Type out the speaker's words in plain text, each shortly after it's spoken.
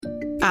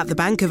At the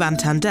Bank of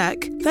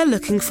Antandek, they're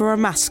looking for a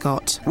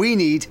mascot. We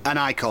need an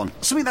icon.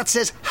 Something that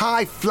says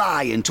high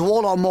flying to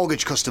all our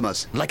mortgage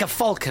customers. Like a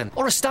falcon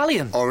or a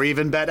stallion. Or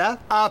even better,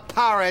 a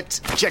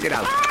parrot. Check it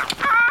out.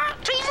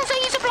 Trees and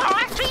seas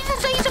apply. Trees and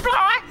seas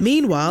apply.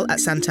 Meanwhile, at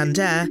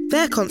Santander,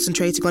 they're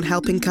concentrating on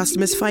helping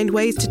customers find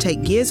ways to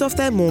take years off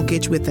their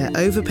mortgage with their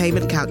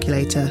overpayment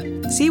calculator.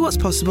 See what's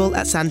possible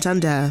at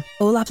Santander.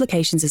 All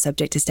applications are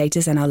subject to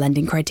status and our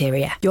lending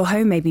criteria. Your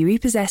home may be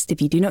repossessed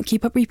if you do not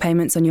keep up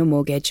repayments on your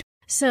mortgage.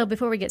 So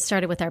before we get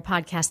started with our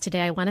podcast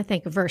today, I want to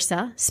thank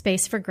Versa,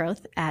 Space for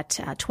Growth at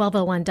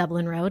 1201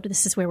 Dublin Road.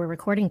 This is where we're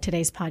recording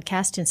today's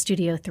podcast in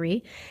Studio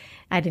 3.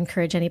 I'd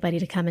encourage anybody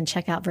to come and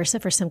check out Versa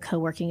for some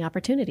co-working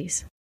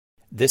opportunities.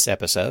 This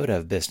episode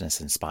of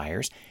Business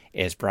Inspires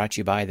is brought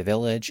to you by the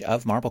Village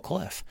of Marble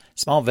Cliff.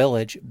 Small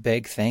village,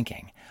 big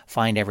thinking.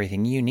 Find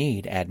everything you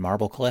need at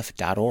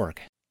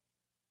marblecliff.org.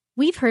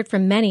 We've heard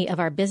from many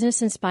of our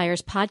Business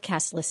Inspires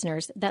podcast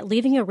listeners that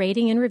leaving a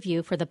rating and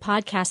review for the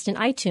podcast in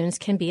iTunes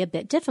can be a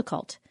bit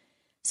difficult.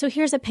 So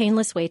here's a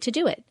painless way to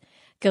do it.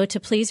 Go to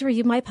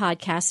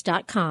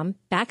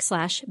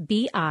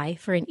pleasereviewmypodcast.com/BI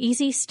for an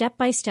easy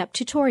step-by-step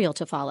tutorial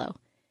to follow.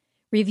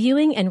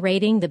 Reviewing and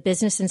rating the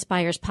Business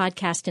Inspires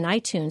podcast in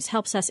iTunes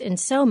helps us in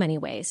so many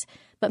ways,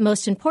 but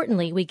most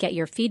importantly, we get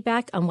your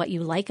feedback on what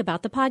you like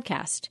about the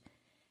podcast.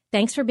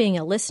 Thanks for being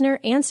a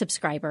listener and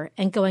subscriber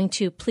and going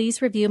to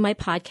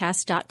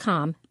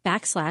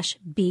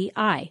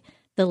pleasereviewmypodcast.com/BI.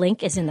 The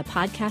link is in the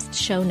podcast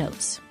show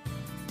notes.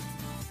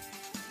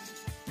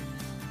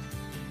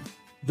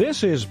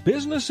 This is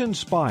Business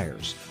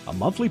Inspires, a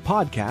monthly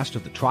podcast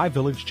of the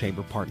Tri-Village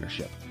Chamber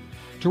Partnership.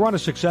 To run a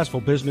successful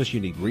business,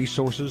 you need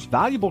resources,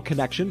 valuable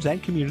connections,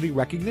 and community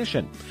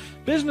recognition.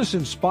 Business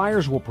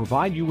Inspires will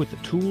provide you with the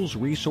tools,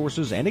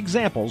 resources, and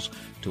examples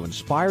to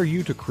inspire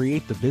you to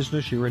create the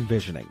business you're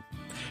envisioning.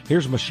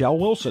 Here's Michelle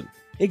Wilson,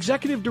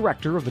 Executive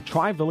Director of the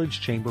Tri-Village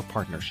Chamber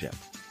Partnership.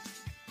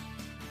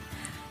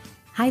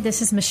 Hi,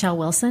 this is Michelle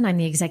Wilson. I'm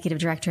the Executive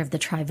Director of the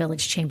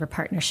Tri-Village Chamber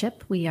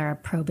Partnership. We are a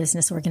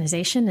pro-business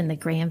organization in the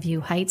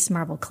Grandview Heights,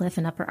 Marble Cliff,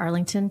 and Upper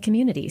Arlington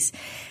communities.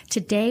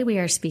 Today, we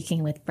are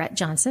speaking with Brett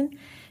Johnson,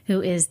 who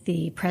is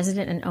the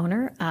president and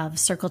owner of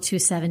Circle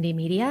 270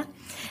 Media.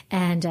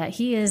 And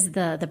he is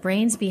the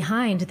brains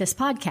behind this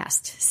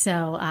podcast.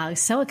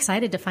 So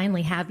excited to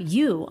finally have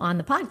you on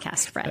the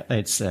podcast, Brett.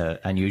 It's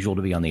unusual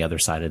to be on the other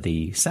side of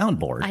the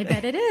soundboard. I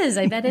bet it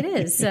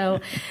is. So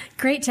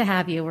great to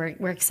have you.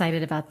 We're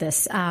excited about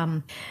this.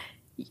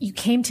 You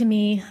came to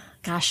me,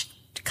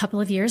 a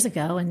couple of years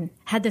ago and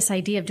had this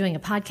idea of doing a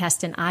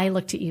podcast. And I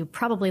looked at you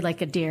probably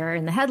like a deer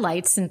in the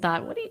headlights and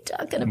thought, what are you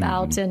talking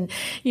about? And,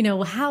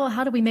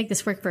 how do we make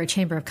this work for a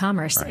Chamber of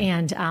Commerce? Right.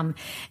 And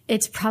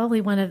it's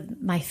probably one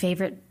of my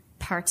favorite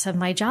parts of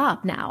my job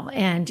now.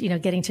 And,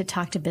 getting to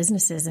talk to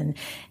businesses and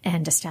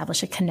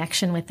establish a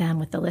connection with them,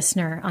 with the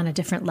listener on a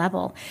different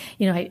level.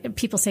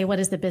 People say, what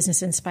is the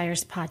Business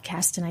Inspires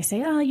podcast? And I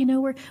say,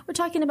 we're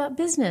talking about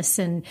business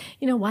and,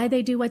 why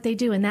they do what they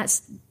do. And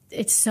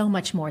it's so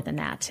much more than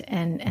that.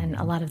 And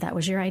a lot of that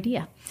was your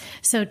idea.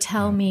 So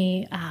tell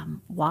me,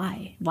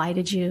 why? Why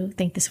did you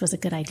think this was a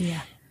good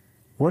idea?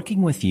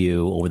 Working with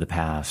you over the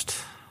past,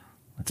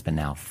 it's been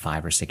now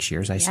 5 or 6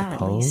 years, I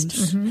suppose.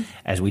 Mm-hmm.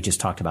 As we just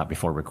talked about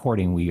before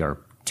recording, we are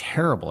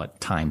terrible at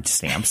time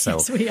stamps. So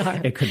yes, we are.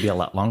 It could be a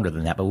lot longer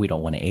than that, but we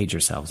don't want to age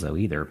ourselves though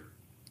either.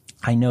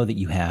 I know that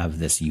you have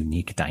this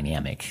unique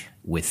dynamic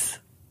with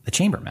the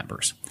chamber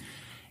members.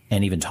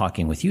 And even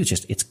talking with you,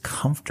 it's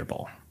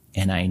comfortable.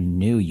 And I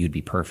knew you'd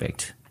be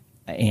perfect.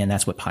 And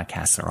that's what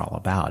podcasts are all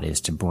about, is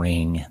to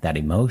bring that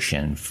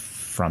emotion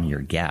from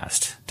your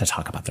guest to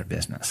talk about their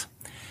business.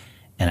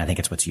 And I think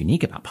it's what's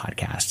unique about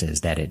podcasts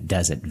is that it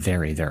does it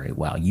very, very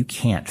well. You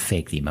can't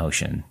fake the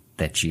emotion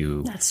that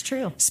you That's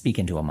true. Speak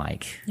into a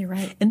mic. You're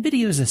right. And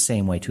video is the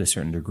same way to a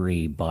certain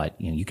degree, but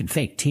you can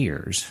fake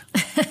tears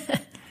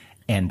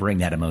and bring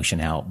that emotion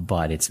out,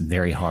 but it's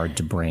very hard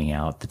to bring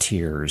out the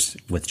tears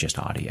with just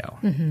audio.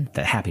 Mm-hmm.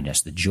 The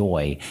happiness, the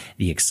joy,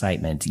 the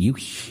excitement, you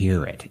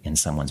hear it in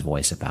someone's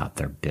voice about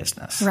their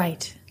business.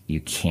 Right. You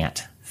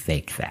can't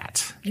fake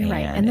that. You're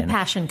right. And the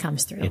passion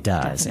comes through. It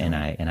does.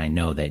 Definitely. And I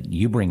know that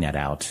you bring that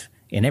out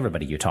in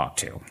everybody you talk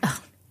to.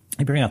 Oh.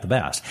 You bring out the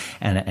best.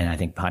 And I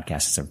think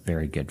podcasts is a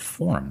very good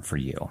forum for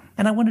you.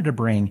 And I wanted to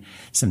bring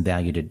some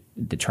value to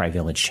the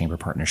Tri-Village Chamber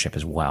Partnership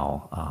as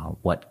well.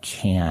 What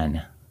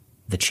can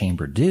the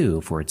chamber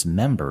do for its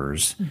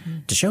members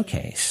to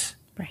showcase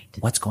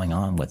what's going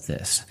on with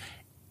this?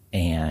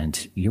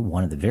 And you're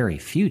one of the very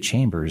few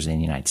chambers in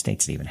the United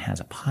States that even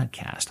has a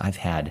podcast. I've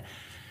had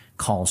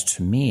calls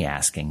to me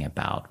asking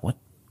about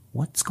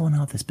what's going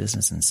on with this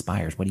Business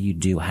Inspires? What do you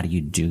do? How do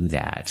you do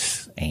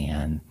that?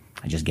 And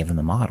I just give them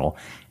the model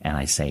and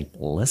I say,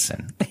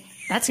 listen.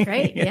 That's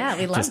great. Yeah,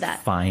 we love just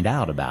that. Find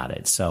out about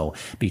it. So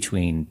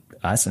between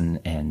us and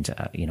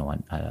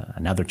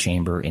another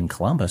chamber in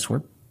Columbus,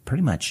 we're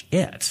pretty much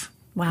it.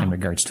 Wow. in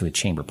regards to a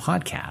chamber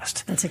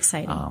podcast. That's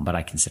exciting. But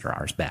I consider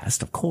ours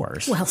best, of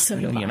course. Well, so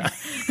do I.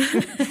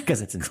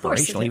 Because it's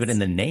inspirational. Even in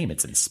the name,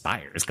 it's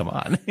inspires. Come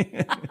on.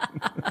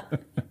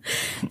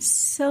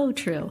 So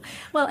true.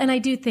 Well, and I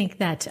do think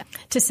that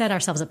to set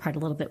ourselves apart a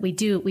little bit, we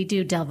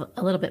do delve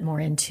a little bit more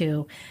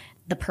into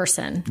the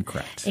person.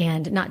 Correct.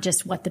 And not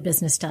just what the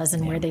business does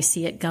and where they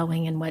see it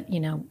going and what,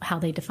 how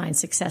they define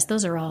success.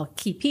 Those are all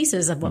key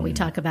pieces of what we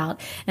talk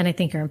about and I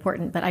think are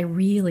important. But I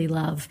really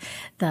love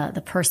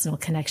the personal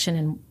connection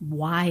and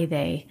why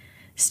they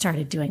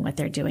started doing what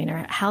they're doing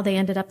or how they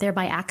ended up there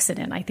by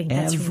accident. I think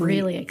that's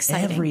really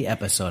exciting. Every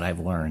episode I've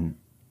learned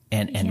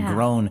and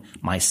grown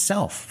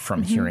myself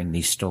from hearing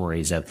these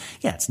stories of,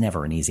 it's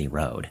never an easy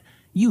road.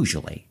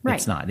 Usually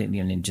it's not.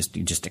 You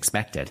just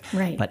expect it.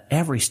 Right. But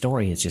every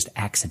story is just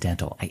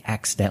accidental. I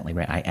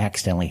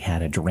accidentally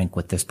had a drink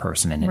with this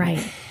person,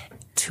 and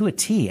to a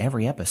T,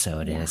 every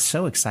episode. And it's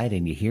so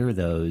exciting to hear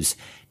those.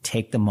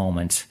 Take the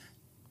moment,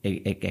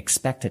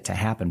 expect it to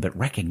happen, but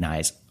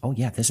recognize,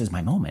 this is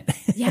my moment.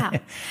 Yeah.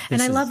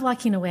 And I love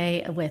walking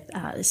away with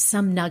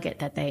some nugget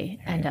that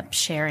they end up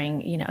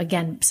sharing,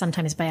 again,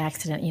 sometimes by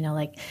accident,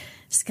 like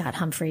Scott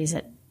Humphreys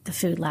at the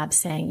Food Lab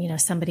saying,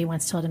 somebody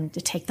once told him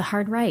to take the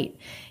hard right.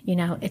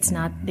 It's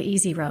not the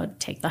easy road.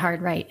 Take the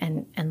hard right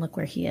and look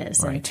where he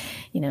is. Right.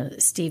 And,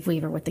 Steve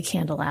Weaver with the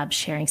Candle Lab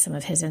sharing some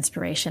of his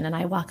inspiration. And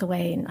I walk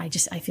away and I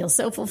feel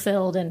so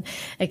fulfilled and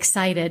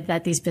excited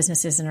that these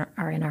businesses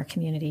are in our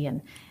community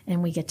and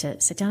we get to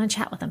sit down and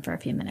chat with them for a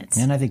few minutes.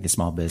 And I think the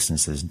small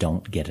businesses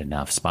don't get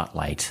enough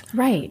spotlight.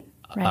 Right.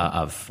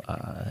 Of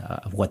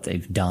what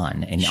they've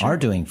done and are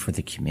doing for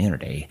the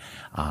community.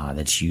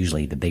 That's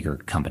usually the bigger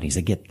companies.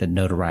 They get the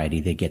notoriety,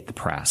 they get the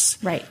press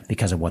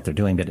because of what they're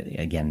doing. But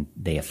again,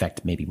 they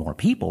affect maybe more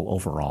people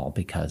overall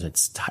because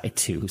it's tied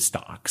to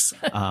stocks,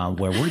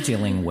 where we're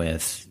dealing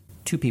with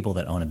two people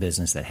that own a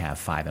business that have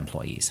 5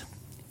 employees.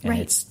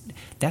 And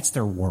that's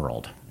their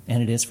world.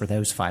 And it is for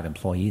those 5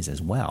 employees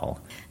as well.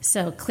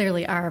 So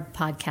clearly our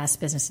podcast,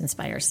 Business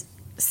Inspires,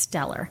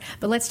 stellar.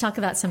 But let's talk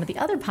about some of the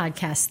other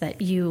podcasts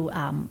that you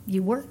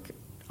work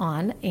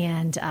on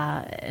and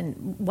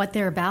what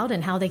they're about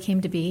and how they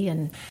came to be.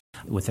 And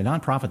with the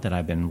nonprofit that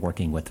I've been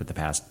working with for the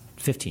past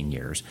 15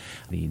 years,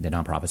 the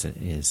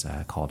nonprofit is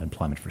called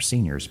Employment for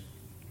Seniors.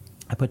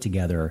 I put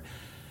together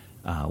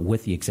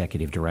with the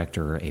executive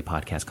director a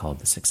podcast called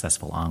The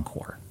Successful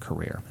Encore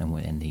Career,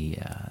 and the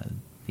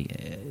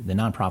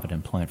nonprofit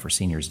Employment for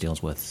Seniors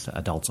deals with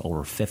adults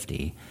over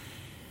 50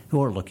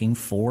 who are looking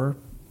for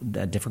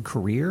a different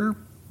career,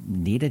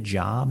 need a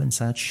job and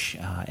such,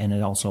 and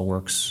it also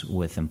works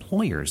with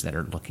employers that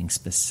are looking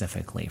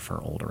specifically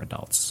for older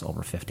adults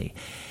over 50.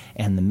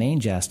 And the main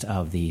gist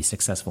of the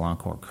Successful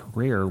Encore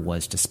Career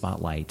was to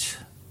spotlight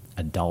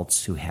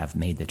adults who have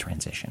made the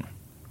transition.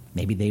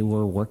 Maybe they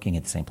were working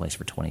at the same place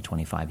for 20,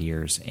 25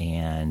 years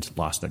and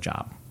lost their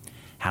job.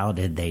 How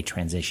did they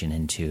transition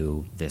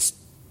into this?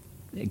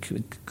 It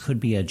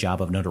could be a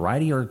job of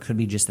notoriety, or it could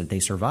be just that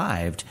they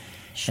survived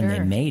and they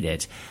made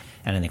it.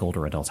 And I think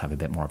older adults have a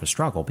bit more of a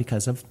struggle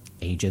because of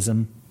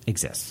ageism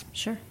exists.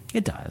 Sure.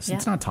 It does. Yeah.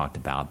 It's not talked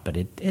about, but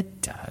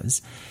it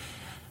does.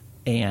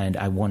 And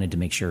I wanted to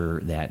make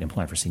sure that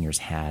Employment for Seniors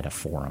had a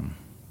forum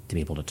to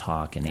be able to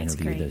talk and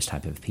interview those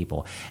type of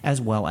people, as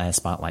well as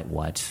spotlight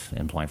what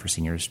Employment for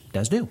Seniors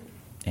does do,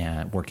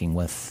 working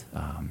with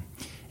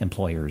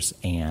employers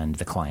and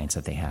the clients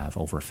that they have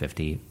over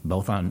 50,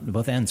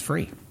 both ends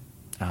free,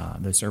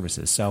 those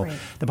services. So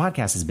the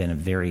podcast has been a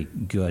very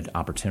good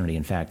opportunity.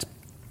 In fact,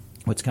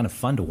 what's kind of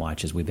fun to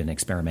watch is we've been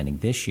experimenting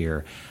this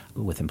year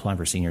with Employment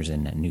for Seniors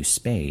in a new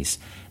space.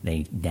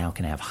 They now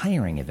can have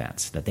hiring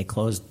events that they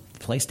close the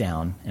place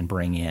down and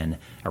bring in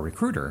a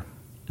recruiter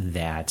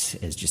that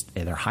is just,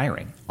 they're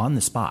hiring on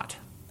the spot.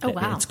 Oh,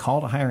 wow. It's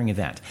called a hiring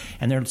event,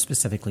 and they're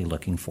specifically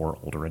looking for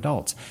older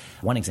adults.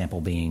 One example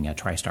being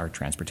TriStar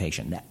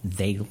Transportation.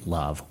 They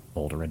love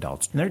older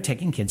adults. And they're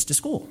taking kids to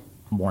school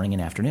morning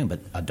and afternoon, but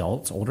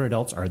older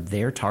adults are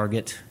their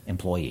target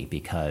employee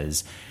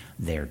because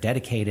they're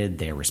dedicated,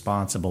 they're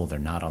responsible, they're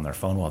not on their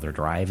phone while they're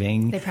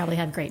driving. They probably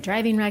have great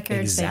driving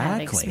records. Exactly.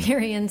 They have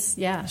experience.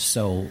 Yeah.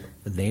 So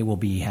they will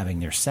be having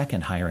their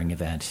second hiring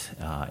event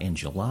in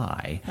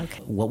July.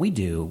 Okay. What we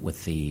do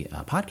with the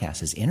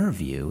podcast is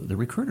interview the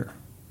recruiter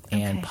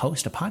and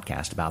post a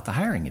podcast about the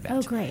hiring event.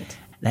 Oh, great.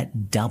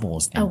 That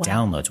doubles the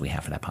downloads we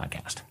have for that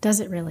podcast. Does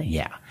it really?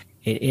 Yeah.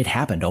 It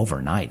happened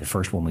overnight. The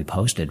first one we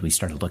posted, we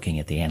started looking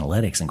at the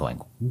analytics and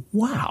going,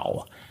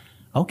 wow.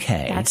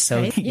 Okay, that's so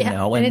great. You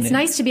know, and it's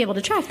nice to be able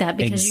to track that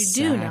because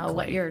you do know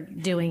what you're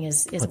doing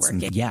is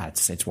working. Yeah,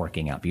 it's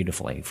working out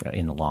beautifully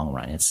in the long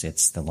run.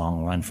 It's the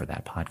long run for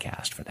that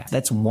podcast. For that,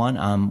 that's one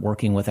I'm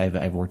working with.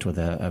 I've worked with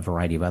a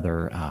variety of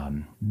other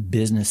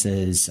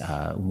businesses.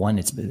 One,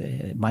 it's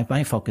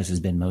my focus has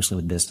been mostly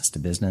with business to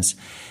business,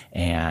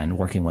 and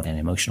working with an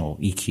emotional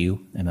EQ,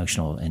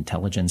 emotional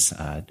intelligence,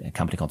 a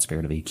company called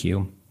Spirit of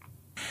EQ.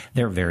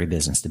 They're very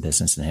business to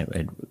business,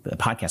 and the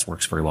podcast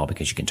works very well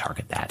because you can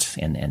target that,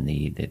 and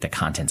the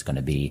content's going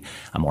to be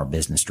more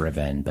business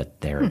driven,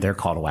 but their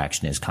call to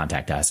action is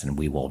contact us and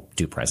we will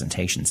do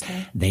presentations.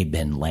 Okay. They've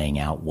been laying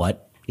out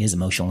what is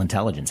emotional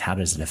intelligence, how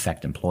does it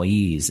affect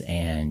employees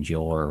and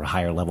your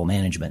higher level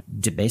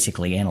management, to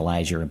basically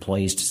analyze your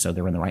employees so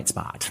they're in the right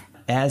spot.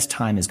 As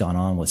time has gone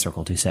on with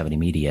Circle 270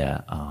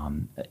 Media,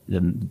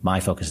 my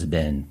focus has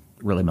been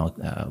really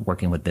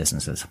working with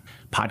businesses.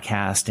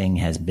 Podcasting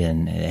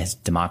has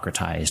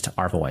democratized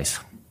our voice.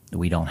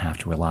 We don't have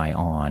to rely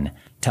on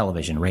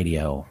television,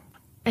 radio.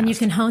 And you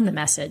can hone the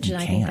message,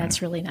 and I think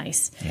that's really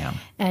nice. Yeah.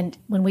 And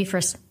when we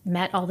first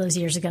met all those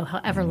years ago,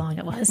 however long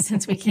it was,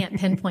 since we can't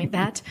pinpoint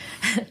that,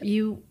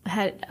 you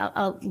had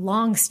a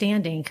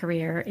long-standing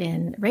career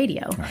in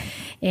radio. Right.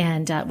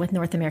 And with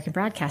North American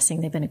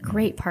Broadcasting, they've been a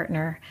great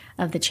partner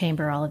of the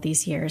Chamber all of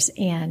these years.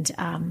 And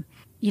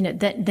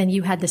then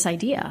you had this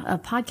idea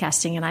of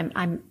podcasting, and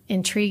I'm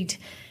intrigued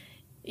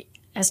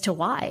as to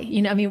why.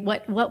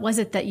 What was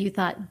it that you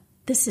thought,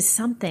 this is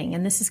something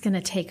and this is going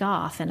to take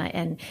off,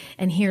 and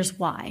here's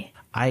why?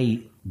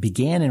 I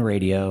began in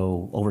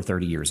radio over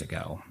 30 years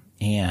ago,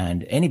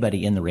 and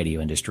anybody in the radio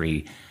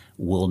industry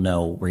will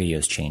know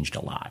radio's changed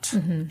a lot.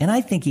 Mm-hmm. And I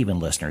think even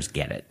listeners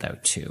get it, though,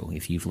 too.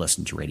 If you've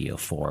listened to radio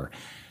for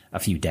a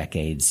few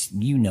decades,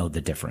 you know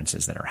the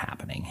differences that are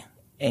happening.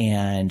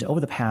 And over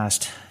the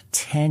past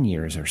 10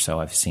 years or so,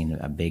 I've seen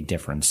a big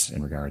difference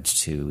in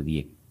regards to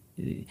the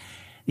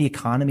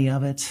economy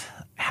of it,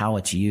 how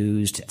it's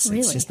used. It's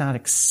just not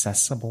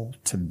accessible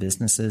to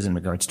businesses in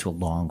regards to a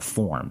long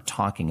form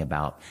talking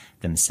about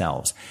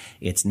themselves.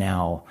 It's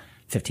now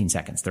 15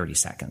 seconds, 30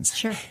 seconds.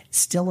 Sure.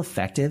 Still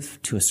effective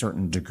to a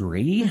certain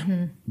degree,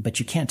 but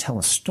you can't tell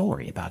a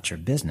story about your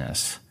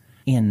business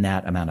in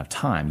that amount of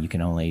time. You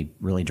can only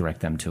really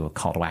direct them to a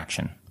call to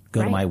action.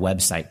 Go to my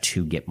website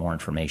to get more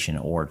information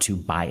or to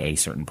buy a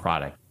certain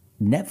product.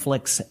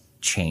 Netflix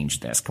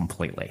changed this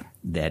completely.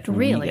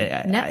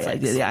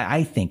 Netflix?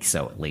 I think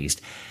so, at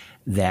least,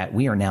 that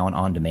we are now an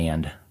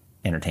on-demand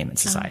entertainment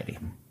society.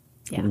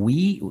 Yeah.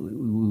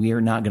 We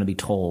are not going to be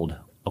told,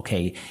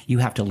 okay, you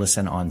have to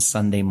listen on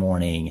Sunday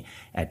morning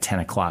at 10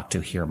 o'clock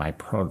to hear my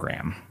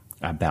program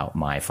about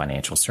my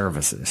financial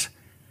services.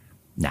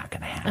 Not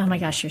going to happen. Oh my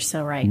gosh, you're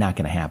so right. Not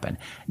going to happen.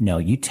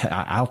 No,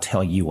 I'll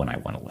tell you when I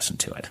want to listen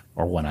to it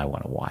or when I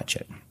want to watch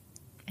it.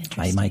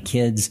 My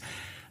kids,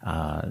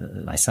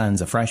 my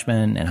son's a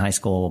freshman in high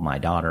school, my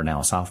daughter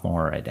now a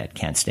sophomore at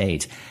Kent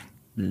State.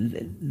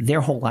 Their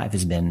whole life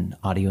has been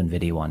audio and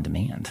video on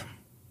demand.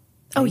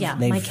 Oh, yeah,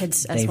 my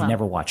kids as well. They've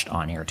never watched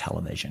on-air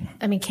television.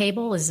 I mean,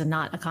 cable is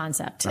not a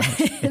concept.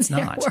 Right. It's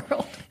not.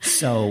 World.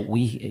 So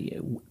we,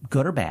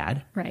 good or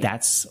bad, right.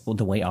 That's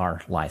the way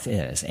our life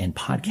is. And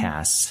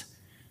podcasts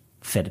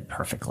fit it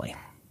perfectly.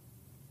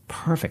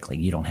 Perfectly.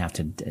 You don't have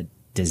to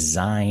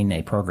design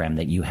a program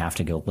that you have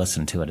to go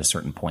listen to at a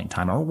certain point in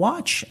time or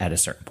watch at a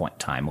certain point in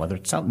time, whether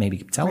it's maybe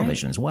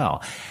television as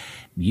well.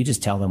 You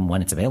just tell them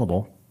when it's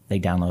available. They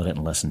download it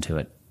and listen to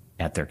it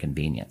at their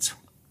convenience.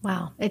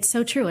 Wow, it's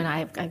so true, and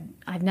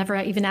I've never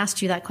even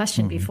asked you that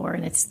question before,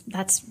 and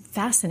that's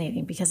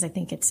fascinating because I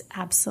think it's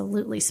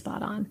absolutely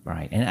spot on.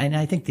 Right, and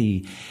I think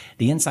the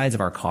insides of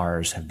our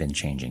cars have been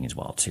changing as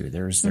well too.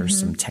 There's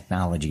some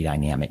technology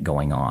dynamic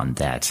going on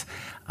that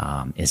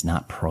is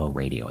not pro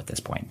radio at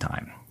this point in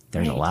time.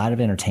 There's a lot of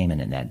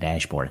entertainment in that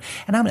dashboard,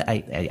 and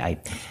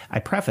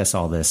I preface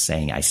all this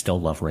saying I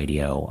still love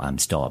radio. I'm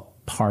still a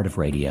part of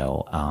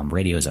radio.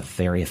 Radio is a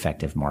very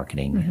effective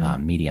marketing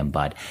medium,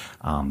 but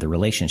the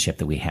relationship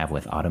that we have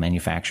with auto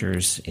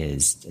manufacturers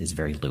is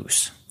very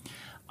loose.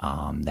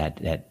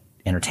 That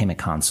entertainment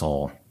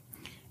console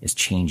is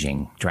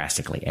changing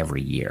drastically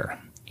every year,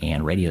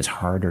 and radio is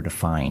harder to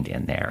find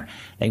in there.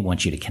 They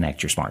want you to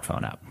connect your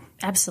smartphone up.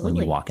 Absolutely.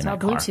 When you walk in that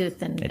car.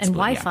 Bluetooth and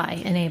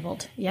Wi-Fi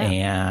enabled. Yeah.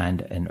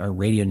 And our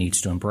radio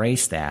needs to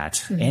embrace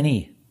that.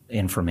 Any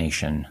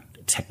information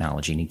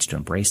technology needs to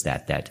embrace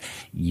that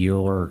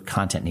your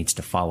content needs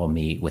to follow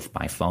me with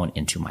my phone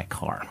into my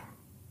car.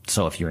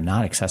 So if you're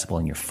not accessible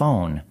in your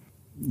phone,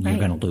 you're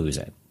going to lose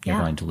it. You're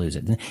going to lose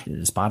it.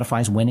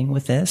 Spotify's winning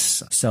with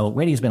this. So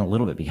radio's been a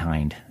little bit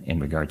behind in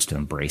regards to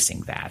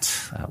embracing that.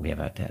 We have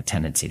a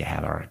tendency to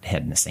have our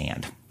head in the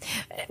sand.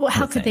 Well,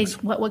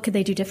 what could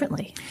they do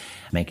differently?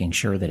 Making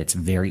sure that it's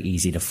very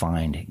easy to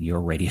find your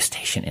radio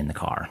station in the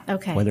car.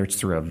 Okay. Whether it's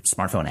through a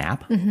smartphone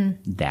app,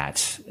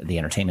 that the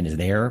entertainment is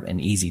there and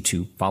easy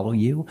to follow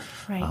you.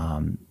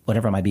 Right.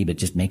 Whatever it might be, but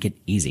just make it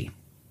easy.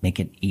 Make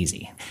it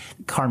easy.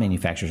 Car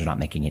manufacturers are not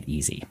making it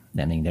easy.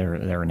 I mean,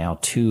 there are now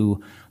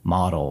two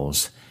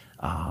models,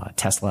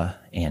 Tesla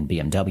and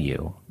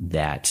BMW,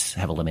 that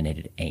have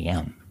eliminated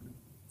AM.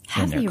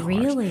 Have they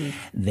really?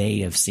 They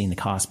have seen the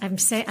cost. I'm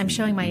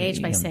showing my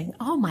age by saying,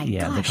 "Oh my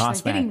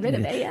gosh, they're getting rid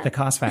of AM." The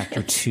cost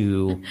factor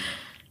to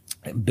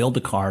build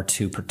the car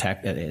to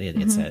protect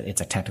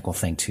it's a technical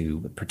thing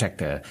to protect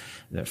the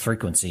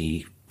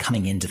frequency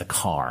coming into the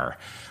car.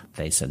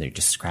 So they're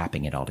just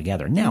scrapping it all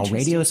together. Now,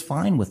 radio is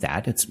fine with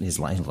that. It's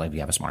like you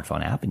have a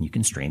smartphone app and you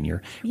can stream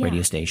your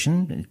radio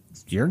station.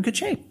 You're in good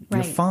shape.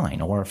 You're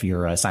fine. Or if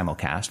you're a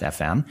simulcast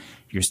FM,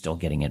 you're still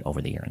getting it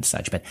over the air and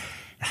such. But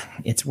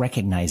it's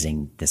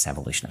recognizing this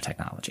evolution of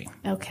technology.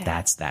 Okay.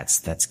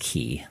 That's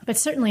key. But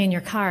certainly in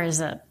your car is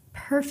a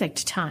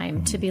perfect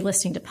time to be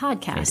listening to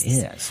podcasts.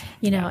 It is.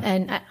 You know,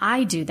 and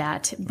I do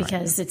that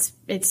because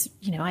it's,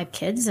 you know, I have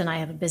kids and I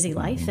have a busy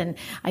life and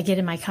I get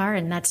in my car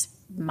and that's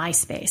my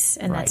space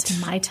and that's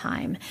my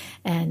time.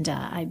 And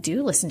I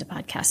do listen to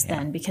podcasts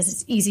then because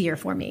it's easier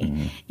for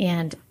me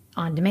and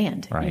on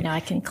demand. Right. You know,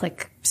 I can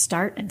click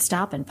start and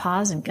stop and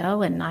pause and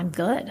go and I'm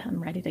good.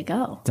 I'm ready to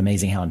go. It's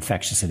amazing how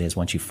infectious it is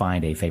once you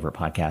find a favorite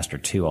podcast or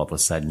two, all of a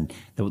sudden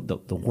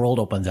the world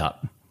opens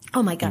up.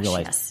 Oh my gosh,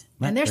 realize, yes.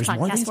 And there's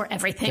podcasts for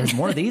everything. There's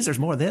more of these. There's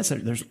more of this.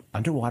 There's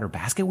underwater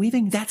basket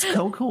weaving. That's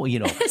so cool. You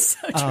know, It's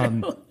so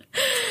true.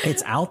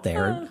 It's out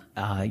there.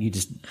 You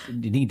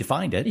need to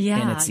find it.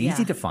 Yeah, And it's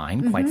easy to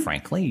find, quite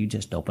frankly. You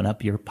just open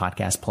up your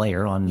podcast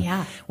player on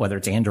whether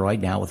it's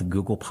Android now with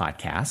Google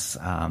Podcasts.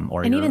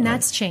 And even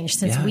that's changed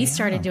since we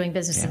started doing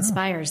Business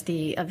Inspires.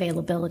 The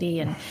availability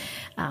and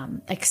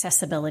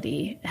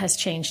accessibility has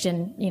changed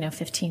in,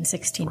 15,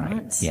 16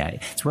 months. Yeah.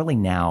 It's really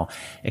now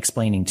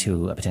explaining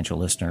to a potential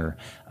listener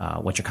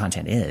what your content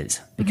is,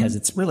 because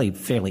it's really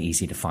fairly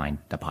easy to find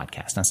the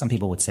podcast. Now, some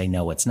people would say,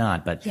 no, it's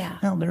not, but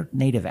well, there are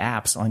native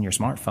apps on your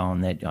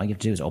smartphone that all you have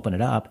to do is open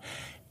it up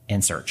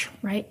and search.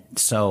 Right.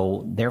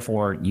 So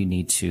therefore you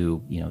need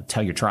to,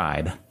 tell your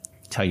tribe,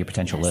 tell your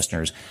potential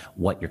listeners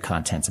what your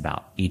content's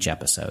about each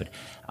episode.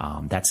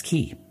 That's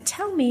key.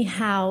 Tell me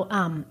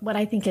how, what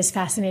I think is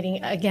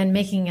fascinating, again,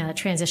 making a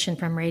transition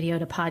from radio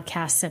to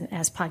podcasts, and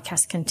as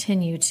podcasts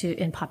continue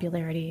in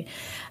popularity,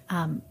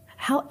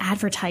 how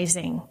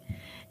advertising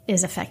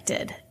is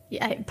affected.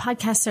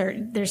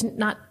 Podcasts there's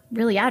not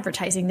really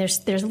advertising.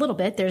 There's a little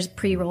bit. There's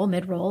pre-roll,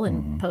 mid-roll,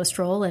 and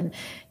post-roll. And,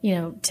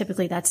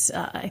 typically that's,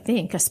 I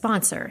think, a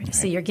sponsor. Right.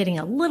 So you're getting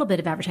a little bit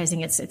of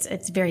advertising.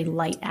 It's very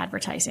light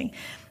advertising.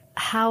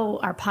 How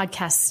are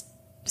podcasts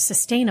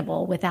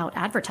sustainable without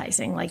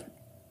advertising? Like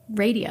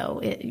radio,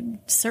 it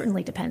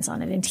certainly depends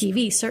on it. And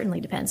TV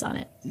certainly depends on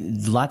it.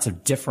 Lots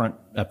of different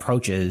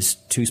approaches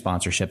to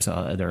sponsorships.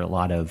 There are a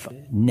lot of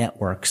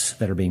networks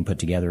that are being put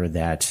together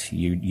that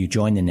you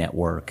join the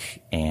network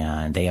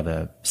and they have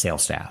a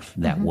sales staff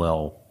that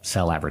will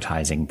sell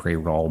advertising,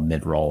 pre-roll,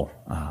 mid-roll.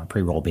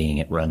 Pre-roll being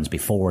it runs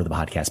before the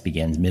podcast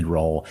begins.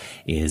 Mid-roll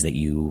is that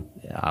you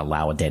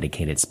allow a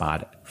dedicated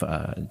spot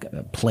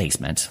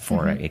placement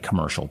for a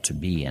commercial to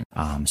be in.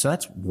 So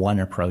that's one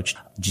approach.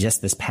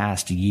 Just this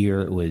past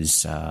year, it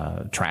was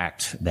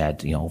tracked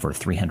that over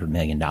 $300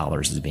 million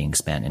is being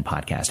spent in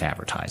podcast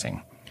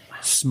advertising.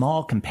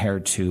 Small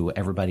compared to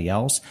everybody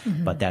else,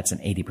 but that's an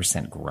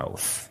 80%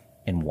 growth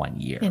in 1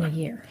 year. In a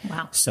year.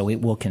 Wow. So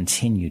it will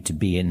continue to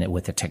be, and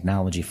with the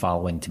technology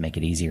following to make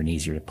it easier and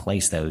easier to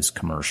place those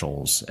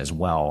commercials as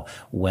well,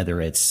 whether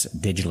it's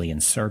digitally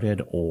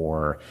inserted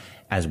or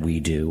as we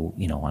do,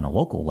 on a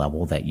local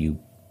level, that you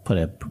put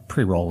a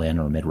pre-roll in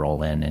or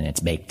mid-roll in and it's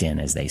baked in,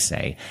 as they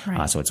say.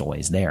 Right. So it's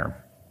always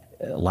there.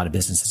 A lot of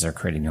businesses are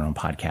creating their own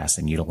podcasts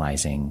and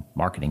utilizing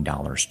marketing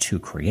dollars to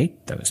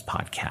create those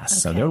podcasts. Okay.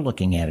 So they're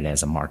looking at it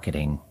as a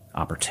marketing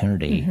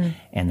opportunity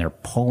and they're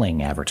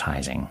pulling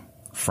advertising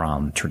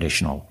from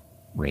traditional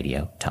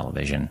radio,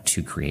 television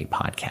to create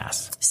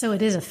podcasts. So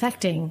it is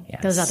affecting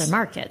those other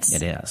markets.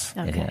 It is.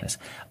 Okay. It is.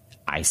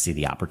 I see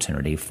the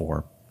opportunity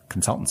for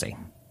consultancy.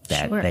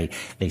 That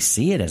they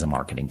see it as a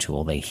marketing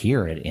tool. They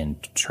hear it in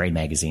trade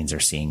magazines. They're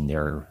seeing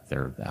their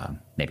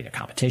maybe their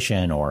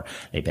competition, or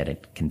they've been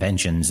at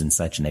conventions and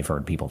such, and they've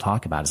heard people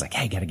talk about it. It's like,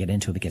 hey, got to get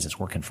into it because it's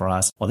working for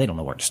us. Well, they don't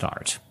know where to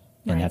start.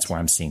 And that's where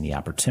I'm seeing the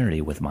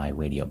opportunity with my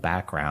radio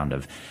background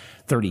of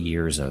 30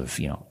 years of,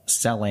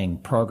 selling,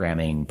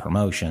 programming,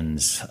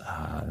 promotions,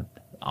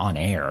 on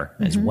air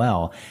as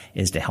well,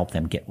 is to help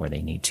them get where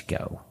they need to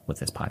go with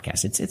this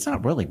podcast. It's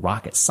not really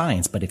rocket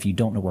science, but if you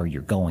don't know where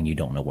you're going, you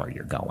don't know where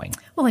you're going.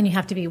 Well, and you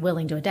have to be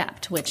willing to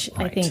adapt, which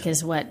I think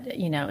is what,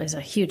 is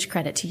a huge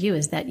credit to you,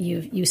 is that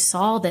you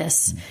saw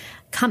this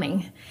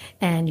coming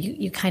and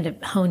you kind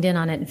of honed in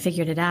on it and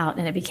figured it out,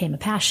 and it became a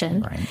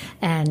passion. Right.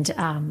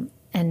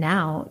 And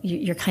now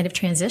you're kind of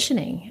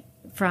transitioning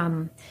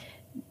from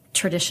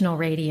traditional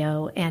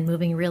radio and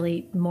moving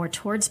really more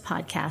towards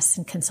podcasts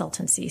and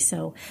consultancy.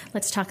 So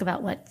let's talk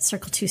about what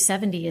Circle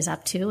 270 is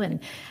up to, and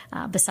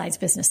besides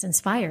Business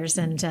Inspires,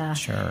 and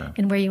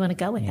and where you want to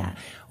go with that.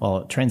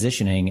 Well,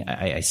 transitioning,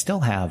 I still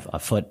have a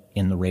foot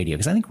in the radio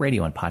because I think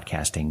radio and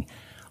podcasting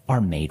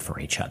are made for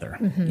each other.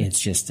 It's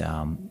just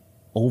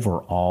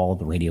overall,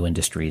 the radio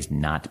industry has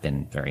not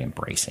been very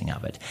embracing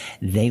of it.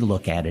 They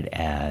look at it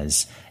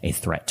as a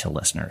threat to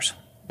listeners,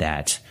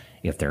 that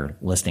if they're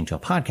listening to a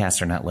podcast,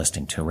 they're not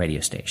listening to a radio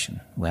station.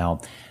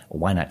 Well,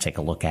 why not take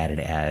a look at it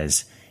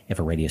as if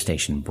a radio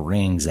station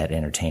brings that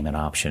entertainment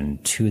option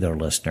to their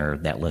listener,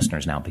 that listener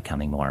is now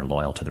becoming more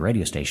loyal to the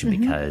radio station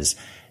because,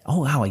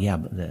 oh, wow, yeah,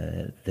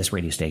 this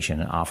radio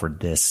station offered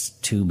this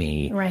to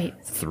me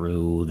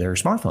through their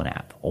smartphone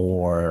app,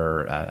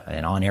 or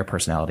an on-air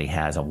personality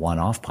has a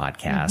one-off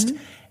podcast.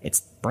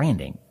 It's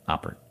branding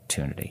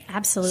opportunity.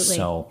 Absolutely.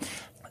 So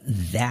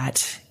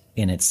that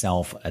in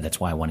itself, that's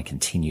why I want to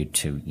continue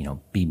to,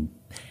 be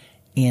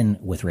in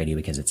with radio,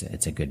 because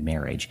it's a good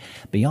marriage.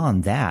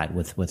 Beyond that,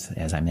 with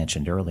as I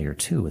mentioned earlier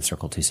too, with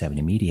Circle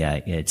 270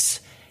 Media, it's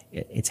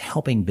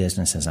helping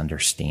businesses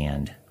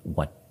understand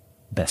what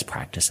best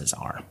practices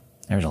are.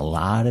 There's a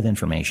lot of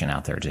information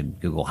out there to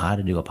Google how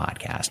to do a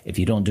podcast. If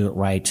you don't do it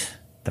right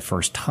the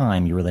first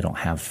time, you really don't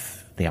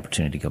have the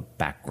opportunity to go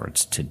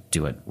backwards to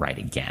do it right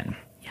again.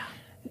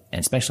 And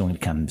especially when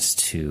it comes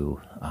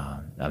to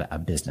a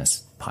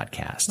business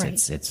podcast,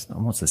 it's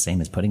almost the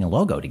same as putting a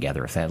logo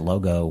together. If that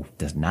logo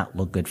does not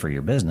look good for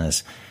your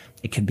business,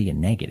 it could be a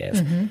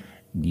negative.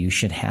 You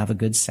should have a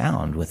good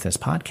sound with this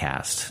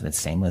podcast. The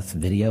same with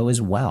video as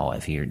well.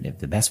 If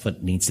the best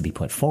foot needs to be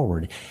put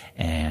forward,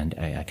 and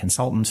a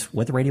consultant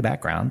with a radio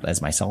background,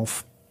 as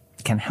myself,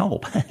 can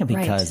help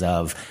because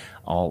of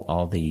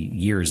all the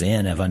years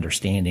in of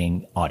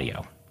understanding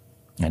audio.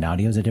 And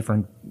audio is a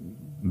different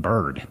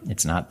bird.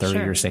 It's not 30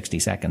 or 60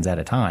 seconds at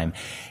a time.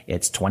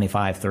 It's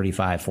 25,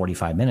 35,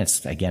 45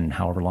 minutes, again,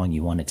 however long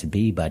you want it to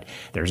be, but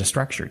there's a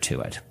structure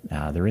to it.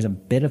 There is a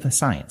bit of a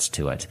science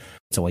to it.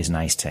 It's always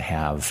nice to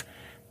have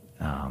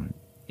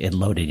it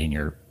loaded in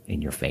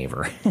your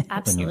favor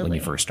when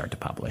you first start to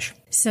publish.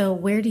 So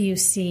where do you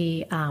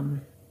see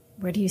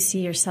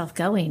yourself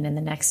going in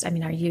the next,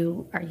 are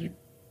you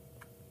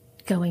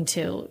going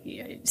to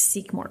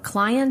seek more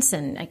clients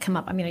and come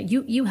up?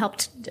 You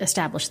helped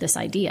establish this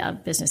idea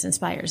of Business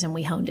Inspires, and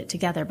we honed it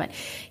together. But,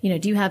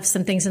 do you have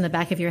some things in the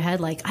back of your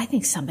head, like, I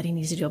think somebody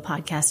needs to do a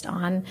podcast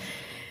on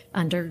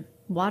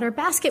underwater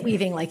basket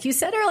weaving, like you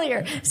said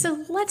earlier.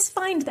 So let's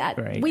find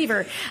that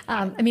weaver.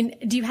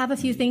 Do you have a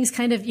few things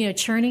kind of,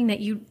 churning that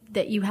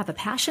you have a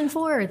passion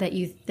for, or that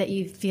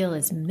you feel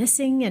is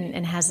missing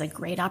and has a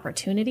great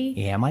opportunity?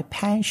 Yeah, my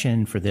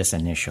passion for this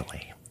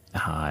initially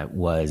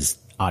was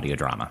audio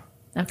drama.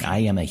 Okay. I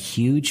am a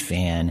huge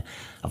fan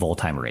of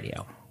old-time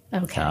radio.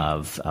 Okay.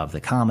 Of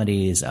the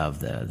comedies, of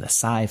the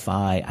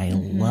sci-fi. I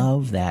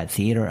love that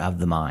theater of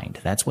the mind.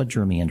 That's what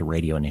drew me into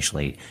radio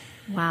initially.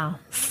 Wow.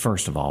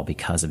 First of all,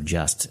 because of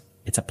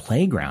it's a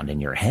playground in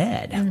your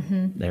head.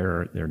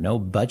 There are no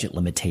budget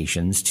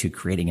limitations to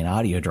creating an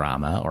audio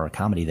drama or a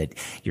comedy that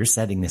you're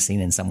setting the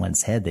scene in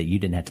someone's head that you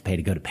didn't have to pay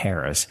to go to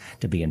Paris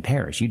to be in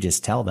Paris. You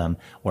just tell them,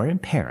 we're in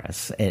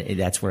Paris.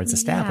 That's where it's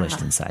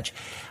established and such.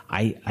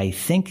 I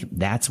think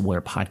that's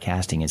where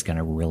podcasting is going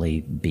to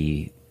really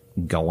be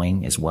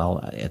going as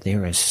well.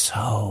 There is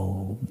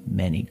so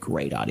many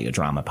great audio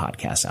drama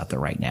podcasts out there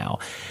right now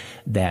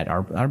that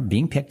are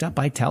being picked up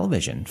by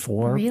television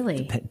for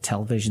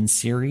television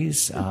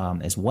series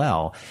as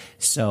well.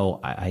 So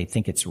I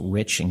think it's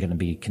rich and going to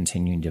be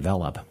continuing to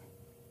develop,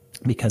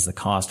 because the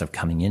cost of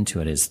coming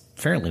into it is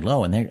fairly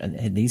low,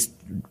 and these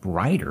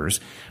writers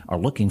are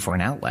looking for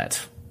an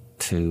outlet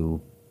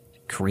to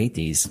create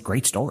these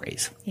great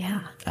stories.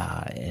 Yeah.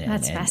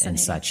 That's fascinating. And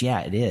such.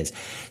 Yeah, it is.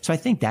 So I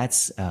think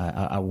that's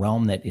a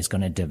realm that is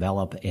going to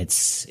develop.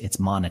 It's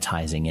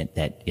monetizing it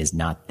that is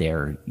not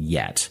there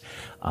yet.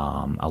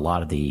 A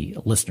lot of the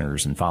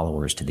listeners and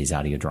followers to these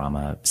audio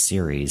drama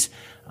series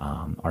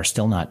are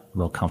still not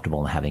real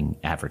comfortable in having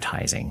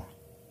advertising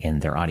in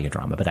their audio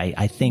drama. But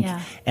I think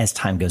as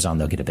time goes on,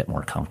 they'll get a bit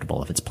more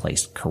comfortable if it's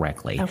placed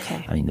correctly.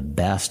 Okay. The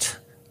best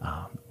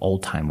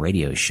old-time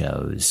radio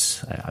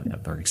shows,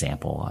 for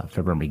example,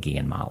 Fibber McGee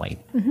and Molly,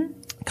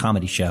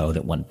 comedy show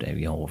that went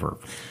over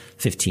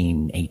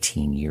 15,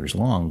 18 years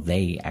long.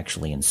 They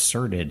actually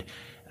inserted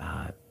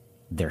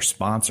their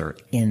sponsor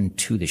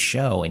into the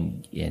show,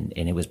 and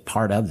it was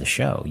part of the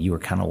show. You were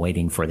kind of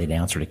waiting for the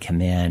announcer to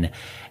come in,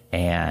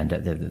 and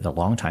the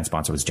longtime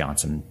sponsor was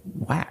Johnson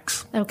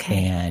Wax.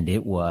 Okay. And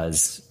it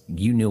was,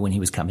 you knew when he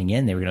was coming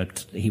in,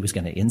 he was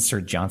going to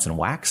insert Johnson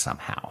Wax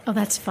somehow. Oh,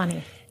 that's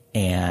funny.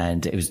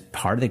 And it was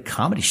part of the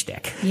comedy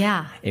shtick.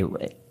 Yeah.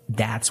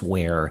 That's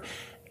where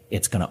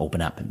it's going to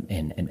open up,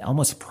 and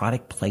almost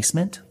product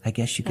placement, I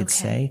guess you could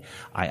say.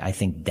 I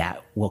think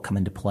that will come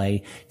into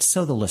play,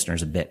 so the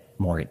listener's a bit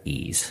more at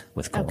ease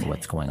with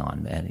what's going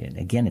on. And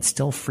again, it's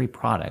still free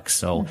products.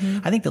 So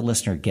I think the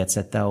listener gets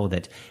it, though,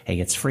 that, hey,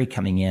 it's free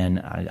coming in.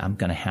 I'm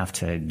going to have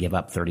to give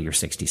up 30 or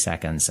 60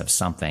 seconds of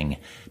something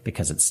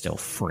because it's still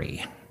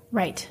free.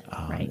 Right.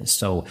 Right.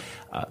 So,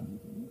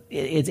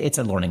 it's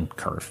a learning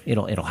curve.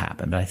 It'll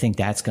happen, but I think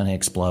that's going to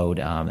explode.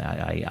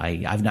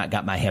 I've not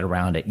got my head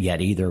around it yet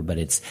either, but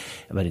it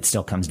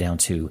still comes down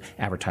to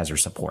advertiser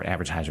support.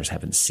 Advertisers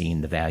haven't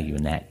seen the value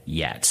in that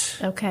yet.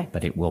 Okay.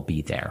 But it will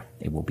be there.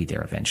 It will be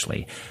there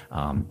eventually,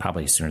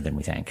 probably sooner than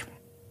we think.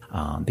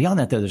 Beyond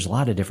that, though, there's a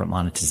lot of different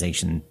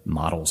monetization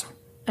models.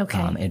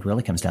 Okay. It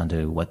really comes down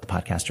to what the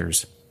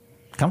podcaster's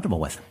comfortable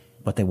with,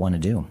 what they want to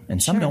do.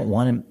 And some don't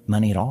want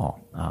money at all.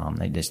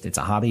 It's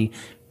a hobby.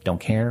 don't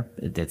care.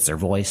 It's their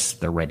voice.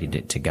 They're ready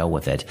to go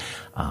with it.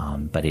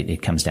 But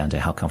it comes down to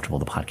how comfortable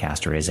the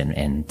podcaster is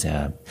and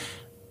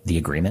the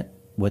agreement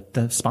with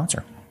the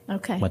sponsor.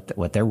 Okay.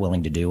 What they're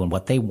willing to do and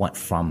what they want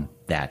from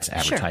that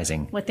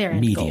advertising what their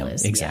end medium. goal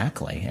is.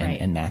 Exactly. Yeah.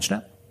 And match it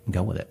up and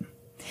go with it.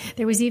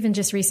 There was even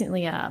just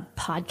recently a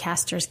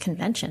podcasters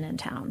convention in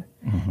town.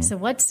 Mm-hmm. So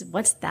what's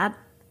that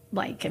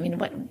like? I mean,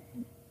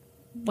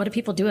 what do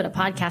people do at a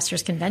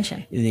podcasters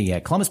convention?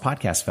 The Columbus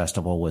Podcast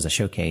Festival was a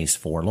showcase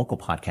for local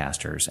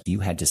podcasters.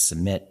 You had to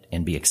submit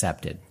and be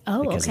accepted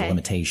because of the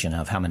limitation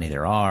of how many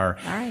there are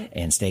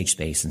and stage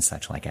space and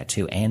such like that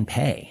too, and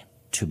pay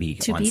to be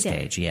on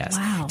stage. There. Yes.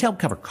 Wow. To help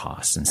cover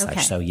costs and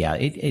such. So yeah,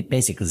 it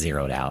basically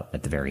zeroed out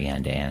at the very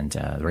end, and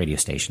the radio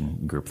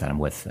station group that I'm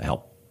with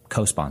helped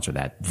co-sponsor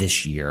that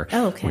this year.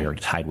 We are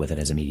tied with it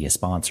as a media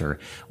sponsor.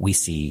 We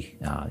see,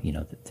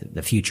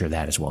 the future of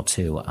that as well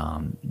too.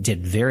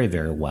 Did very,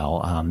 very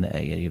well,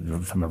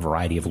 from a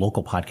variety of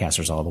local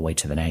podcasters all the way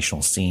to the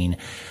national scene.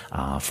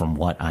 From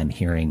what I'm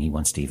hearing, he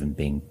wants to even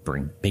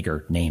bring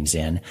bigger names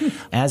in.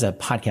 As a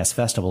podcast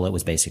festival, it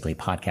was basically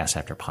podcast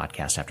after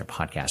podcast after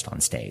podcast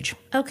on stage.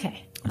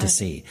 Okay. To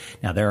see.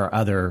 Now, there are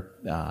other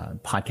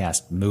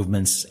podcast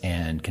movements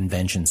and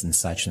conventions and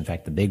such. In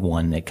fact, the big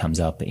one that comes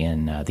up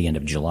in the end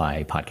of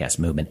July, Podcast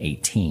Movement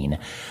 18,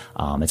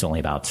 it's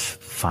only about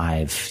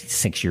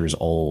 5-6 years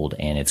old,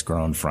 and it's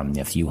grown from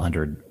a few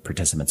hundred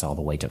participants all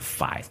the way to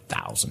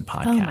 5,000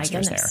 podcasters oh my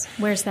goodness. there.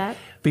 Where's that?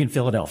 Be in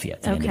Philadelphia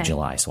at the end of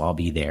July, so I'll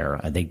be there.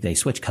 They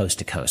switch coast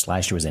to coast.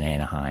 Last year was in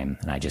Anaheim,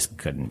 and I just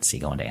couldn't see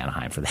going to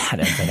Anaheim for that.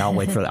 And said,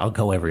 I'll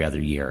go every other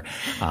year.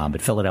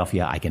 But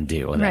Philadelphia I can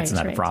do, and that's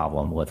not a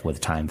problem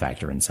with time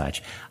factor and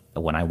such.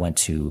 When I went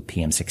to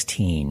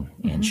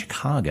PM16 in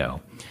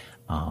Chicago,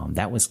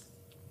 that was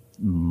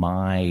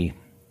my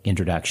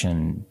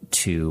introduction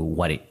to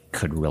what it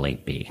could really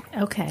be.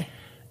 Okay.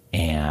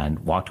 And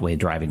walked away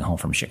driving home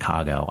from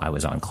Chicago. I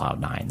was on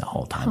cloud 9 the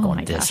whole time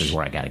going, this is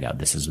where I got to go.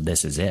 This is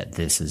it.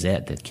 This is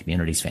it. The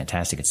community's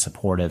fantastic. It's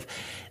supportive.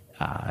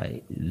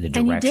 The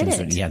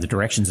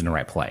direction's in the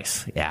right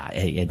place. Yeah.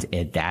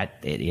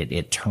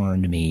 It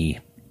turned me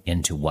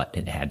into what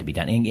it had to be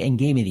done and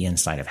gave me the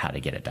insight of how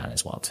to get it done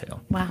as well too.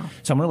 Wow.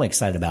 So I'm really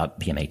excited about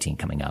PM18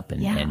 coming up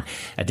and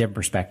a different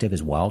perspective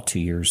as well.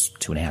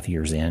 2.5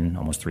 years in,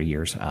 almost 3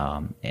 years.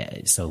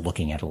 So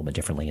looking at it a little bit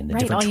differently in the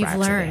different tracks all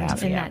you've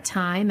learned in that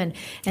time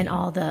and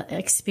all the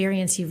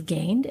experience you've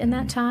gained in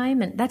that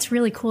time. And that's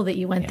really cool that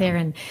you went there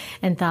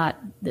and thought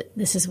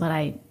this is what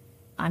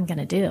I'm going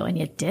to do. And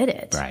you did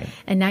it. Right.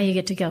 And now you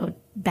get to go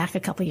back a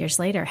couple years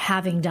later,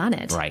 having done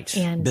it. Right.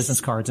 And business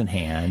cards in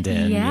hand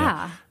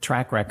and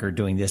track record,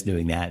 doing this,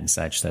 doing that and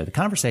such. So the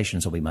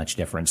conversations will be much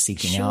different.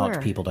 Seeking out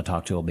people to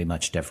talk to will be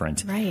much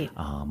different. Right.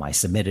 I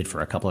submitted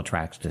for a couple of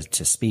tracks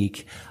to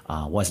speak,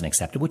 wasn't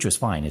accepted, which was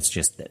fine. It's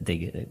just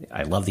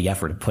I love the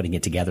effort of putting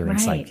it together. And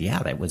it's like,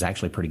 that was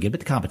actually pretty good, but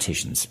the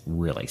competition's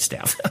really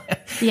stiff.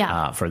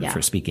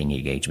 For speaking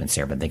engagements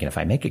there. But thinking if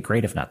I make it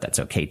great, if not, that's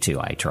okay too.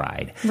 I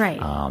tried.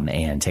 Right.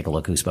 And take a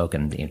look who's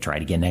spoken, try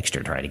it again next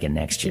year, try it again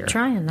next year.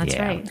 That's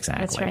right.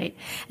 Exactly. That's right.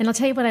 And I'll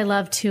tell you what I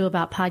love too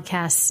about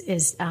podcasts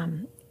is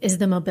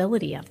the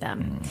mobility of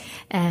them.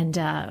 And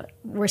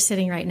we're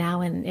sitting right now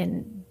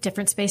in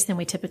different space than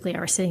we typically are.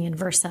 We're sitting in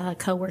Versa, a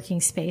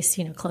co-working space,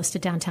 close to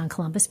downtown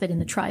Columbus, but in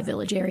the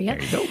Tri-Village area.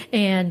 There you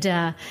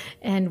go.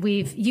 And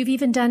you've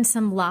even done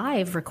some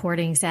live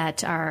recordings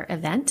at our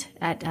event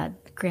at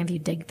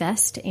Grandview Dig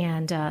Fest,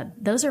 and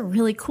those are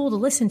really cool to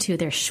listen to.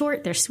 They're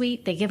short, they're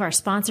sweet. They give our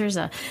sponsors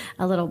a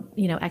little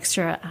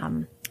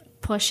extra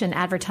push and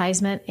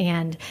advertisement,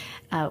 and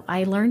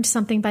I learned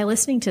something by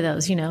listening to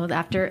those.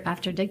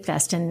 After Dig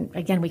Fest, and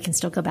again, we can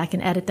still go back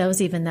and edit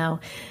those, even though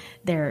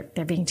they're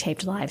being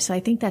taped live. So I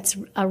think that's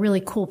a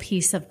really cool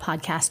piece of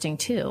podcasting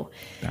too.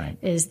 Right.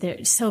 Is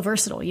they're so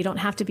versatile. You don't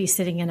have to be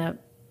sitting in a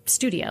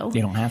studio.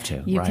 You don't have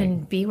to. You can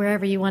be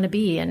wherever you want to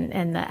be,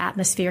 and the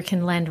atmosphere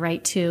can lend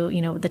right to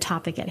the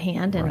topic at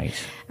hand,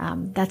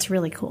 and that's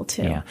really cool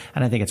too. Yeah,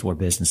 and I think it's where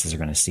businesses are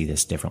going to see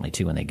this differently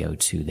too when they go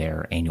to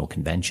their annual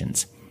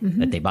conventions,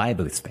 that they buy a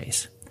booth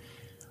space.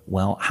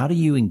 Well, how do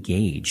you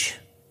engage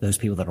those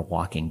people that are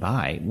walking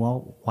by?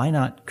 Well, why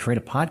not create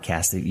a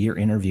podcast that you're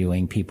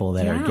interviewing people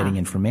that are getting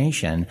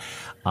information,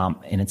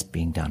 and it's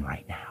being done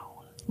right now.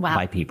 Wow.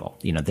 By people.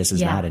 This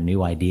is not a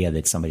new idea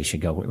that somebody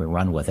should go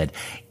run with it.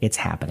 It's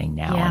happening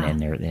now, and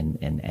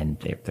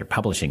they're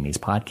publishing these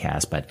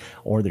podcasts,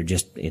 or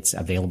it's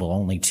available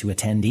only to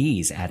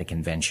attendees at a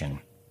convention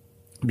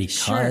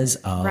because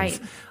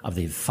of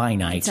the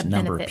finite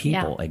number of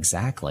people. Yeah.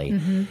 Exactly.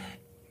 Mm-hmm.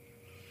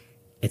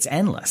 It's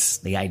endless.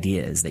 The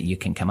ideas that you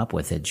can come up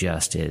with, it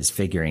just is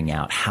figuring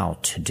out how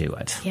to do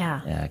it.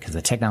 Yeah. Because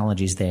the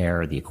technology's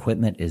there, the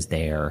equipment is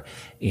there.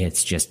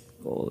 It's just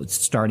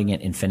starting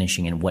it and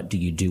finishing, and what do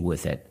you do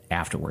with it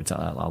afterwards?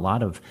 A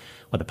lot of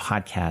what the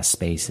podcast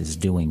space is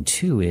doing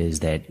too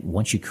is that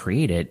once you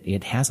create it,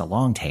 it has a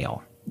long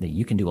tail that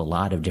you can do a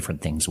lot of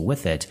different things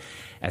with it,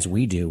 as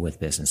we do with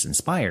Business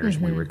Inspires.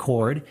 We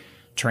record,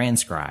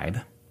 transcribe,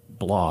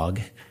 blog,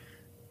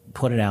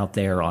 put it out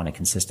there on a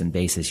consistent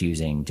basis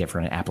using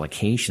different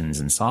applications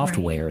and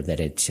software that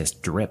it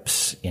just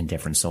drips in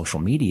different social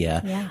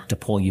media to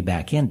pull you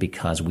back in,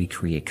 because we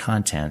create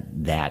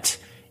content that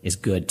is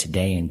good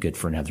today and good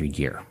for another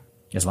year.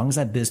 As long as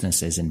that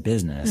business is in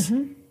business,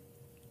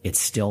 it's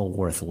still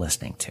worth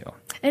listening to.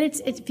 And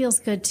it feels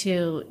good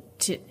to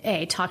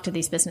talk to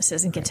these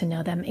businesses and get to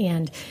know them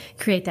and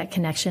create that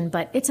connection.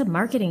 But it's a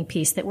marketing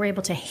piece that we're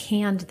able to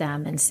hand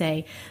them and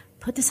say,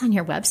 put this on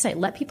your website.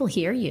 Let people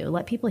hear you.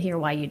 Let people hear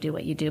why you do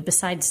what you do,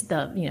 besides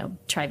the,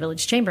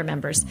 Tri-Village Chamber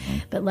members,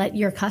 but let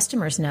your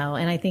customers know.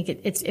 And I think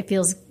it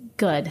feels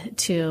good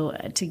to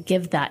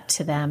give that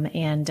to them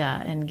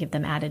and give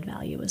them added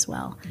value as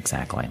well.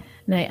 Exactly.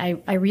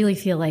 And I really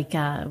feel like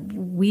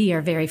we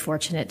are very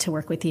fortunate to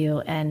work with you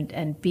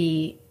and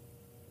be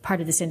part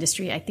of this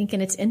industry, I think,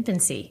 in its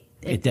infancy.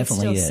 It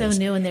definitely is. It's still is. so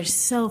new, and there's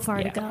so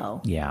far to go.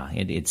 Yeah,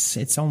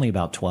 it's only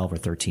about 12 or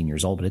 13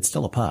 years old, but it's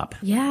still a pup.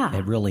 Yeah.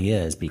 It really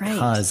is,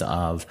 because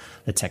of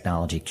the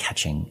technology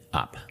catching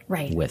up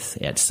with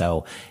it.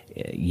 So,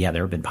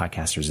 there have been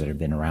podcasters that have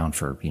been around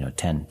for,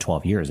 10,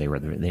 12 years. They were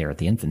there at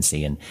the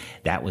infancy, and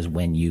that was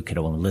when you could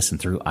only listen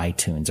through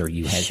iTunes, or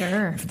you had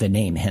hence the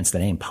name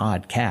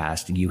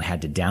podcast, and you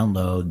had to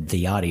download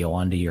the audio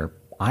onto your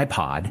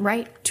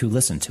iPod to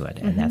listen to it.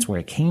 And that's where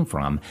it came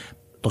from.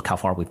 Look how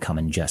far we've come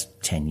in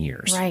just 10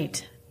 years.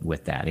 Right.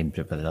 With that,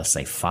 let's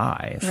say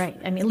 5. Right.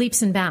 I mean,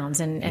 leaps and bounds.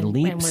 And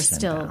we're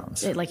still,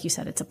 bounds. Like you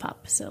said, it's a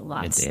pup. So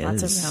lots of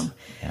room.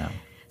 Yeah.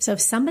 So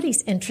if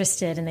somebody's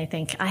interested and they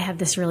think, I have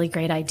this really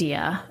great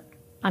idea,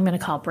 I'm going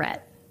to call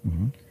Brett.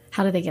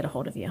 How do they get a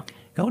hold of you?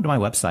 Go to my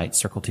website,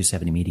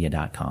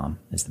 circle270media.com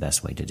is the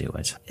best way to do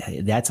it.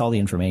 That's all the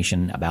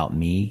information about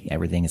me,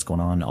 everything that's going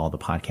on, all the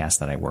podcasts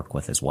that I work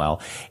with as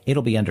well.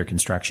 It'll be under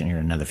construction here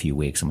in another few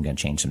weeks. I'm going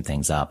to change some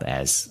things up,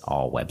 as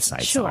all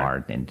websites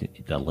are. And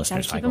the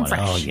listeners are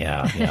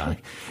going,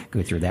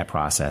 go through that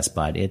process.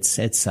 But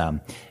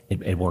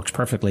it works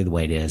perfectly the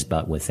way it is.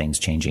 But with things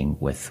changing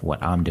with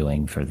what I'm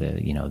doing for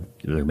the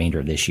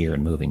remainder of this year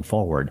and moving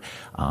forward,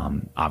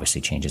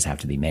 obviously changes have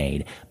to be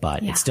made.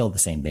 But it's still the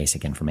same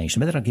basic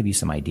information. But that'll give you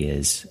some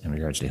ideas in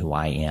regards to who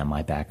I am,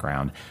 my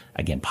background,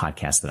 again,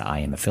 podcasts that I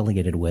am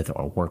affiliated with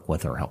or work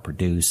with or help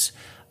produce.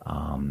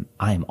 I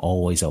am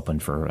always open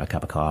for a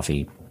cup of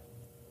coffee,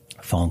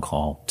 phone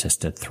call,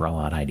 just to throw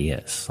out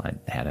ideas. I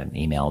had an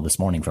email this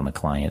morning from a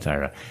client,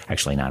 or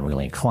actually not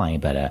really a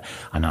client, but a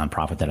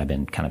nonprofit that I've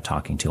been kind of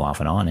talking to off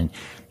and on. And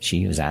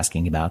she was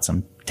asking about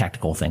some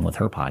technical thing with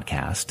her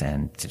podcast,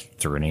 and just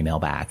threw an email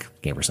back,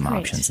 gave her some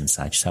options and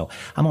such. So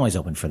I'm always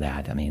open for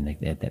that. I mean,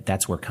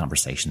 that's where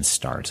conversations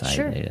start.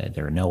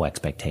 There are no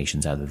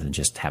expectations other than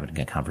just having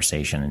a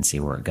conversation and see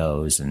where it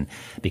goes and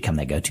become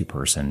that go-to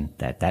person.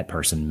 That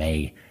person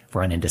may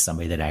run into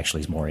somebody that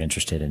actually is more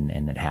interested,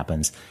 and it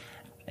happens.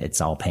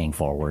 It's all paying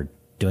forward,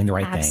 doing the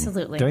right thing.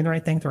 Absolutely. Doing the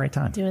right thing at the right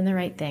time. Doing the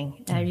right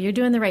thing. You're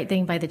doing the right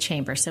thing by the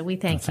chamber. So we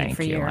thank you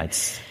for your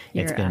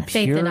been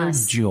faith in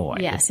us. Joy.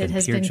 Yes, it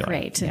has been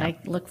great. Yeah. I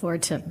look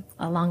forward to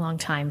a long, long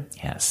time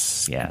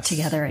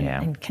together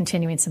and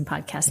continuing some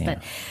podcasts.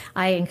 But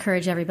I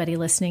encourage everybody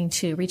listening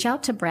to reach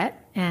out to Brett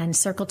and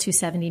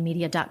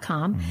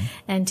circle270media.com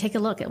and take a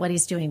look at what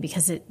he's doing,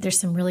 because there's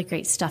some really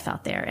great stuff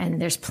out there,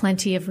 and there's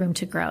plenty of room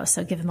to grow.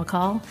 So give him a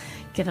call,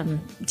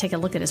 take a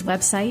look at his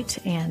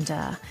website,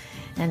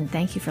 and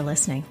thank you for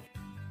listening.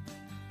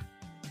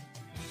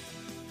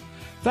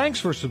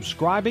 Thanks for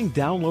subscribing,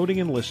 downloading,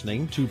 and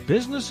listening to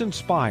Business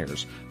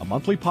Inspires, a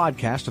monthly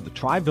podcast of the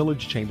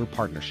Tri-Village Chamber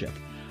Partnership.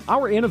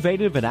 Our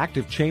innovative and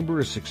active chamber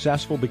is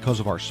successful because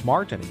of our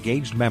smart and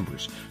engaged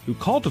members who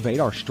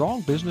cultivate our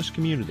strong business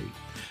community.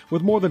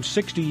 With more than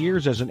 60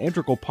 years as an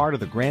integral part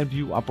of the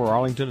Grandview, Upper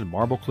Arlington, and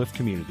Marble Cliff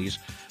communities,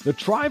 the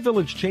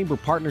Tri-Village Chamber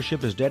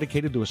Partnership is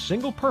dedicated to a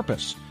single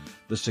purpose: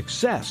 the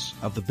success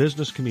of the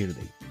business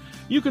community.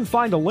 You can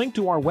find a link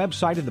to our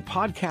website in the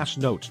podcast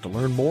notes to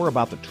learn more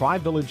about the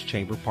Tri-Village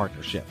Chamber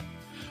Partnership.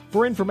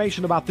 For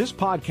information about this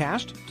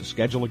podcast, to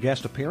schedule a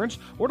guest appearance,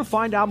 or to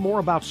find out more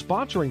about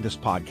sponsoring this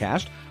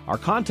podcast, our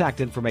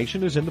contact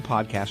information is in the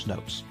podcast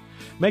notes.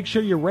 Make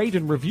sure you rate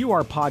and review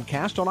our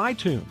podcast on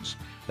iTunes.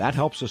 That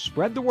helps us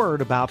spread the word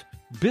about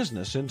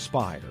Business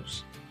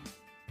Inspires.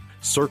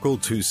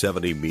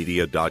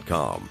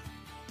 Circle270media.com.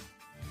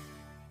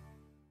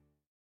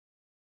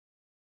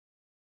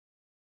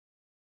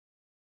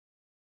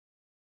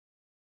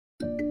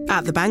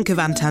 At the Bank of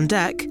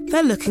Antandek,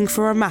 they're looking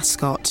for a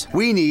mascot.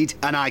 We need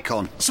an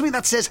icon. Something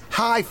that says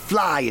high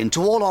flying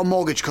to all our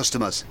mortgage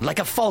customers. Like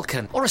a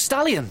falcon or a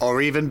stallion.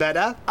 Or even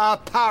better, a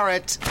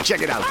parrot.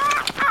 Check it out.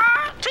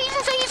 Trees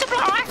and Z's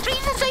apply.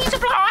 Trees and Z's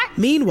apply.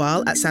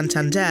 Meanwhile, at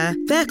Santander,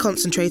 they're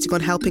concentrating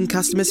on helping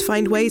customers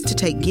find ways to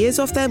take years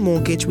off their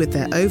mortgage with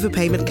their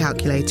overpayment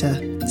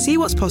calculator. See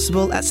what's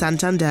possible at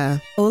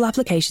Santander. All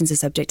applications are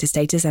subject to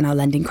status and our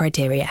lending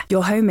criteria.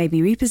 Your home may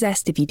be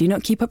repossessed if you do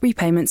not keep up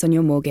repayments on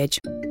your mortgage.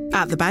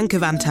 At the Bank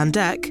of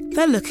Antandek,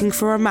 they're looking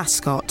for a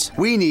mascot.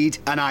 We need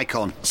an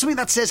icon. Something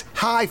that says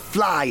high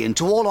flying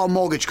to all our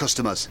mortgage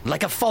customers.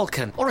 Like a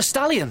falcon or a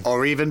stallion.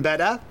 Or even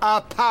better,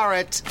 a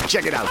parrot.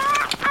 Check it out.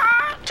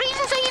 Trees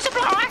and Z's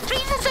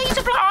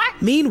supply.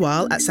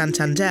 Meanwhile, at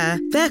Santander,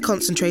 they're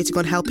concentrating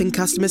on helping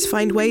customers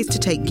find ways to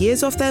take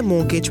years off their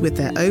mortgage with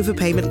their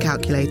overpayment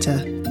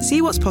calculator.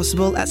 See what's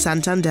possible at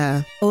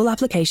Santander. All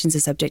applications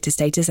are subject to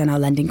status and our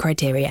lending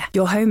criteria.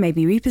 Your home may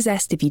be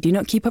repossessed if you do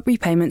not keep up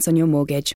repayments on your mortgage.